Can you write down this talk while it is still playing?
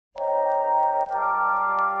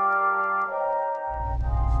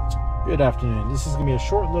Good afternoon. This is going to be a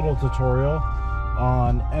short little tutorial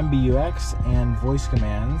on MBUX and voice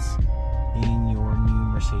commands in your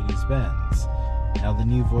new Mercedes-Benz. Now, the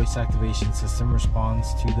new voice activation system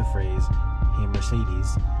responds to the phrase, "Hey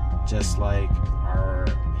Mercedes," just like our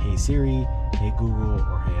 "Hey Siri," "Hey Google,"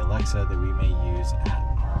 or "Hey Alexa" that we may use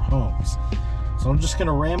at our homes. So I'm just going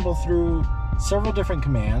to ramble through several different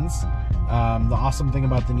commands. The awesome thing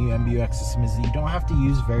about the new MBUX system is that you don't have to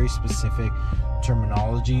use very specific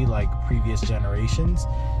terminology like previous generations.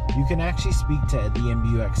 You can actually speak to the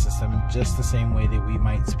MBUX system just the same way that we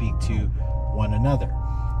might speak to one another.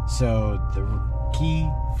 So the key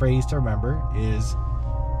phrase to remember is,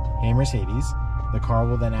 "Hey Mercedes." The car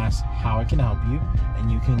will then ask how it can help you,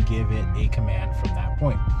 and you can give it a command from that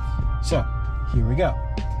point. So here we go.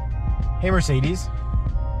 "Hey Mercedes,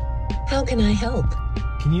 how can I help?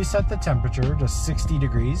 Can you set the temperature to 60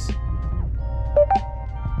 degrees?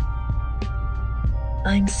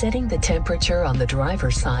 I'm setting the temperature on the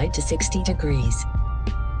driver's side to 60 degrees.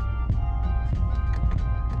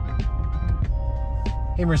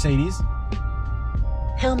 "Hey Mercedes,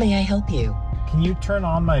 how may I help you? Can you turn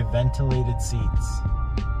on my ventilated seats?"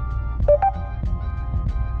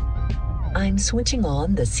 I'm switching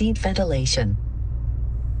on the seat ventilation.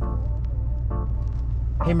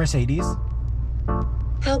 "Hey Mercedes,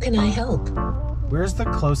 how can I help? Where's the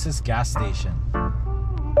closest gas station?"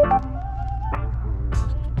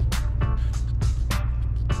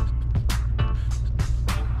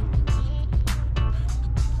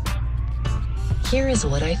 Here is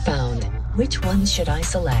what I found. Which one should I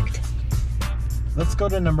select? Let's go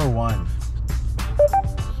to number 1.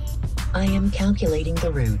 I am calculating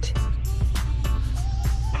the route.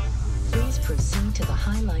 Please proceed to the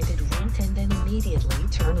highlighted route and then immediately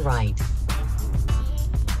turn right.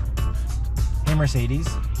 "Hey Mercedes,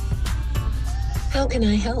 how can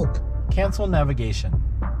I help? Cancel navigation."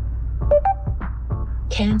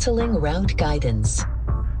 Canceling route guidance.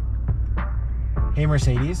 "Hey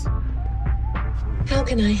Mercedes, how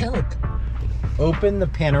can I help? Open the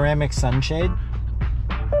panoramic sunshade."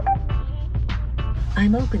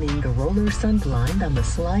 I'm opening the roller sunblind on the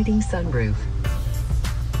sliding sunroof.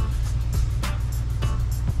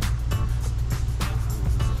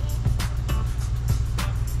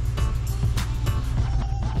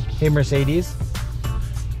 "Hey Mercedes,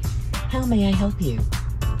 how may I help you?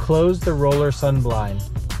 Close the roller sunblind."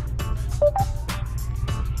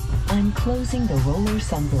 I'm closing the roller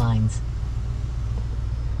sunblinds.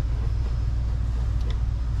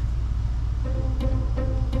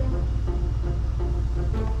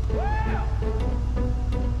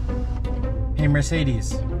 "Hey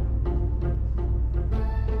Mercedes,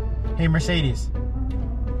 Hey Mercedes,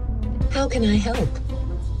 how can I help?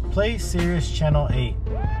 Play Sirius Channel 8.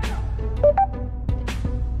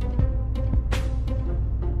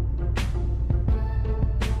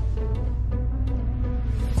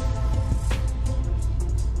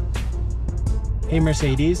 "Hey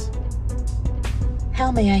Mercedes,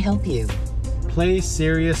 how may I help you? Play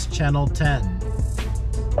Sirius Channel 10.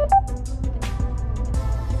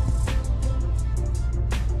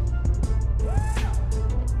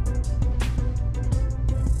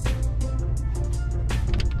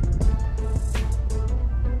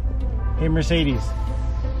 "Hey Mercedes,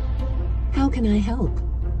 how can I help?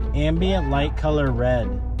 Ambient light color red."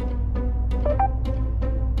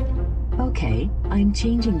 Okay, I'm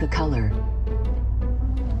changing the color.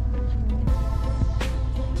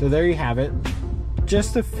 So there you have it.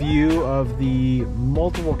 Just a few of the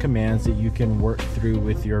multiple commands that you can work through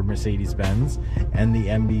with your Mercedes-Benz and the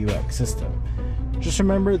MBUX system. Just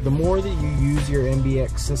remember, the more that you use your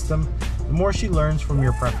MBUX system, the more she learns from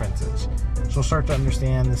your preferences. She'll start to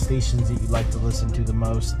understand the stations that you like to listen to the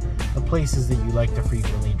most, the places that you like to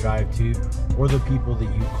frequently drive to, or the people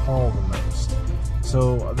that you call the most.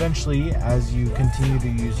 So eventually, as you continue to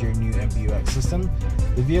use your new MBUX system,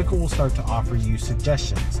 the vehicle will start to offer you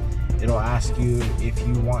suggestions. It'll ask you if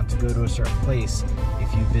you want to go to a certain place,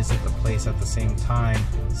 if you visit the place at the same time,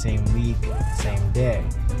 same week, same day.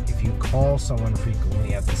 If you call someone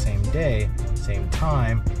frequently at the same day, same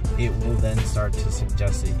time, it will then start to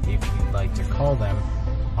suggest that if you'd like to call them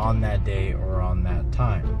on that day or on that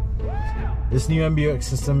time. This new MBUX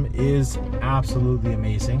system is absolutely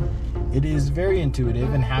amazing. It is very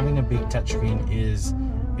intuitive, and having a big touchscreen is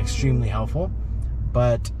extremely helpful.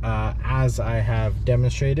 But as I have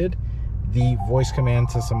demonstrated, the voice command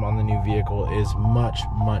system on the new vehicle is much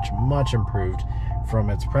improved from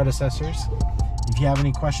its predecessors. If you have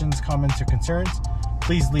any questions, comments, or concerns,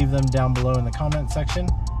 please leave them down below in the comment section,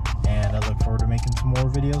 and I look forward to making some more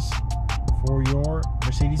videos for your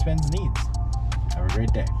Mercedes-Benz needs. Have a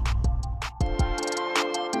great day.